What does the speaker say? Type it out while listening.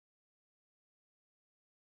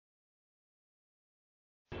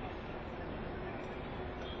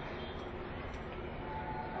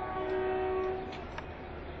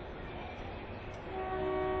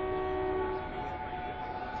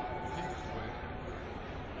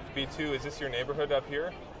B2, is this your neighborhood up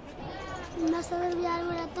here? Do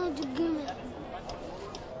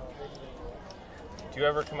you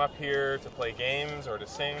ever come up here to play games or to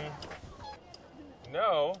sing?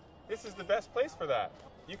 No, this is the best place for that.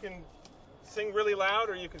 You can sing really loud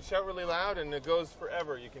or you can shout really loud and it goes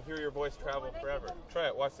forever. You can hear your voice travel forever. Try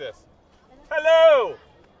it, watch this. Hello!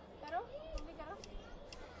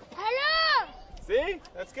 Hello! See?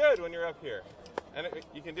 That's good when you're up here. And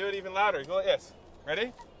you can do it even louder. Go like this.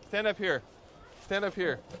 Ready? Stand up here. Stand up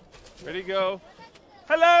here. Ready, go.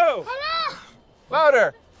 Hello! Hello!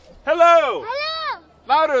 Louder! Hello! Hello!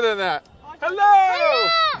 Louder than that. Hello!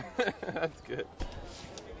 That's good.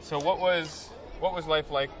 So what was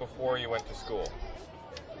life like before you went to school?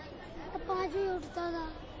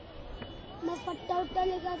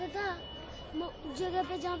 जगह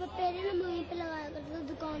पे जहाँ पे पेड़ है ना मैं वहीं पे लगाया करता था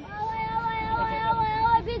दुकान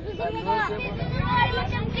बीस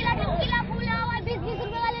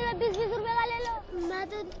रुपए का ले लो मैं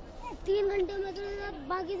तो 3 घंटे में तो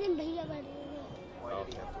बाकी दिन भैया बैठ गए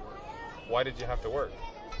Why did you have to work?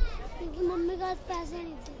 क्योंकि मम्मी के पास पैसे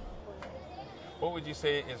नहीं थे What would you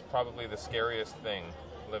say is probably the scariest thing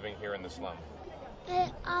living here in the slum?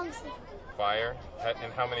 आग से Fire?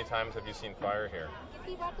 And how many times have you seen fire here?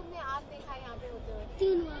 3 bar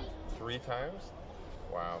 3 times?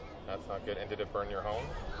 Wow, that's not good. And did it burn your home?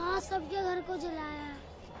 हाँ सबके घर को जलाया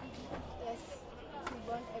Yes, we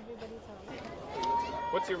burnt everybody's house.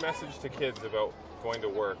 What's your message to kids about going to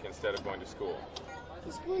work instead of going to school?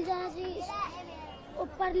 School जाना चाहिए और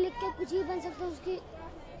पढ़ लिख के कुछ ही बन सकता है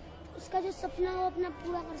उसका जो सपना हो अपना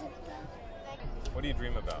पूरा कर सकता है What do you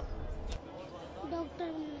dream about? Doctor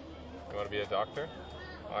बनना You want to be a doctor?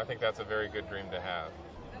 Well, I think that's a very good dream to have.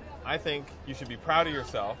 I think you should be proud of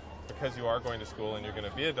yourself because you are going to school and you're going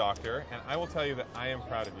to be a doctor, and I will tell you that I am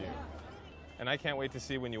proud of you. And I can't wait to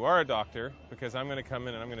see when you are a doctor because I'm going to come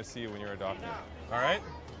in and I'm going to see you when you're a doctor. All right?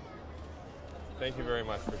 Thank you very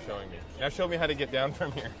much for showing me. Now show me how to get down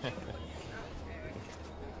from here.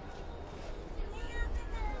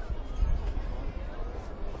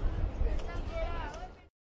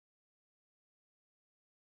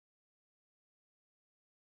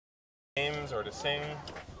 Games or to sing.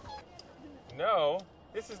 No,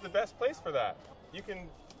 this is the best place for that. You can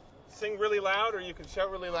sing really loud or you can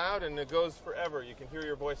shout really loud and it goes forever. You can hear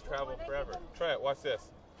your voice travel forever. Try it, watch this.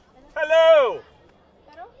 Hello!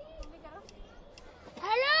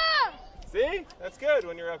 Hello! See? That's good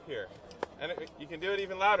when you're up here. And you can do it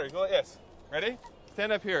even louder. Go like this. Ready?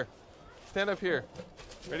 Stand up here. Stand up here.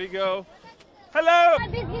 Ready, go. Hello!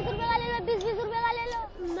 20 रुपए का ले लो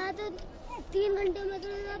मैं तो 3 घंटे में तो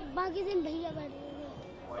बाकी दिन भैया बैठ गए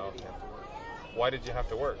Why did you have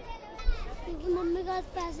to work? क्योंकि मम्मी के पास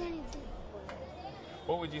पैसे नहीं थे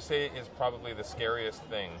What would you say is probably the scariest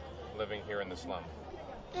thing living here in the slum?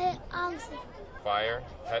 आग से Fire?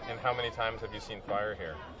 And how many times have you seen fire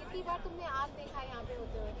here? 3 bar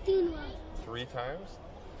 3 times?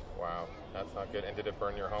 Wow, that's not good. And did it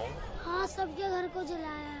burn your home? हाँ सबके घर को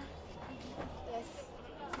जलाया Yes,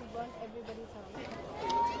 we burnt everybody's house.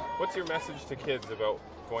 What's your message to kids about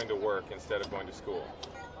going to work instead of going to school?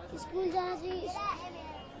 School जाना चाहिए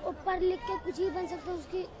और पढ़ लिख के कुछ ही बन सकता है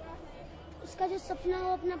उसका जो सपना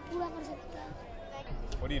हो अपना पूरा कर सकता है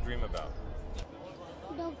What do you dream about?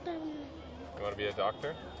 Doctor बनना You want to be a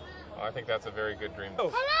doctor? Well, I think that's a very good dream.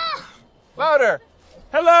 Hello! Louder!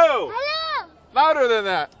 Hello! Hello! Louder than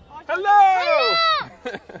that. Hello!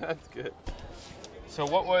 That's good. So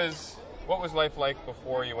what was life like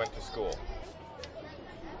before you went to school?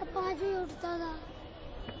 5 बजे उठता था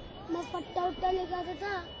मैं फट्टा लेके आता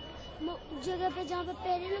था जगह पे जहाँ पे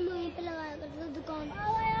पेड़ है ना मैं वहीं पे लगाया करता था दुकान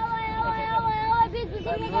 20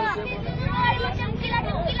 रुपए का चमकीला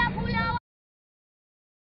फूल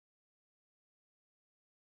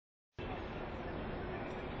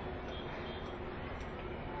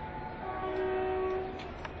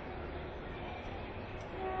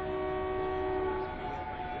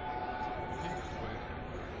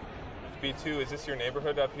B2, is this your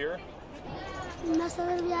neighborhood up here? मैं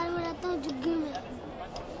सदर बाजार में रहता हूँ जुग्गी में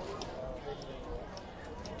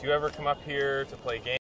Do you ever come up here to play games?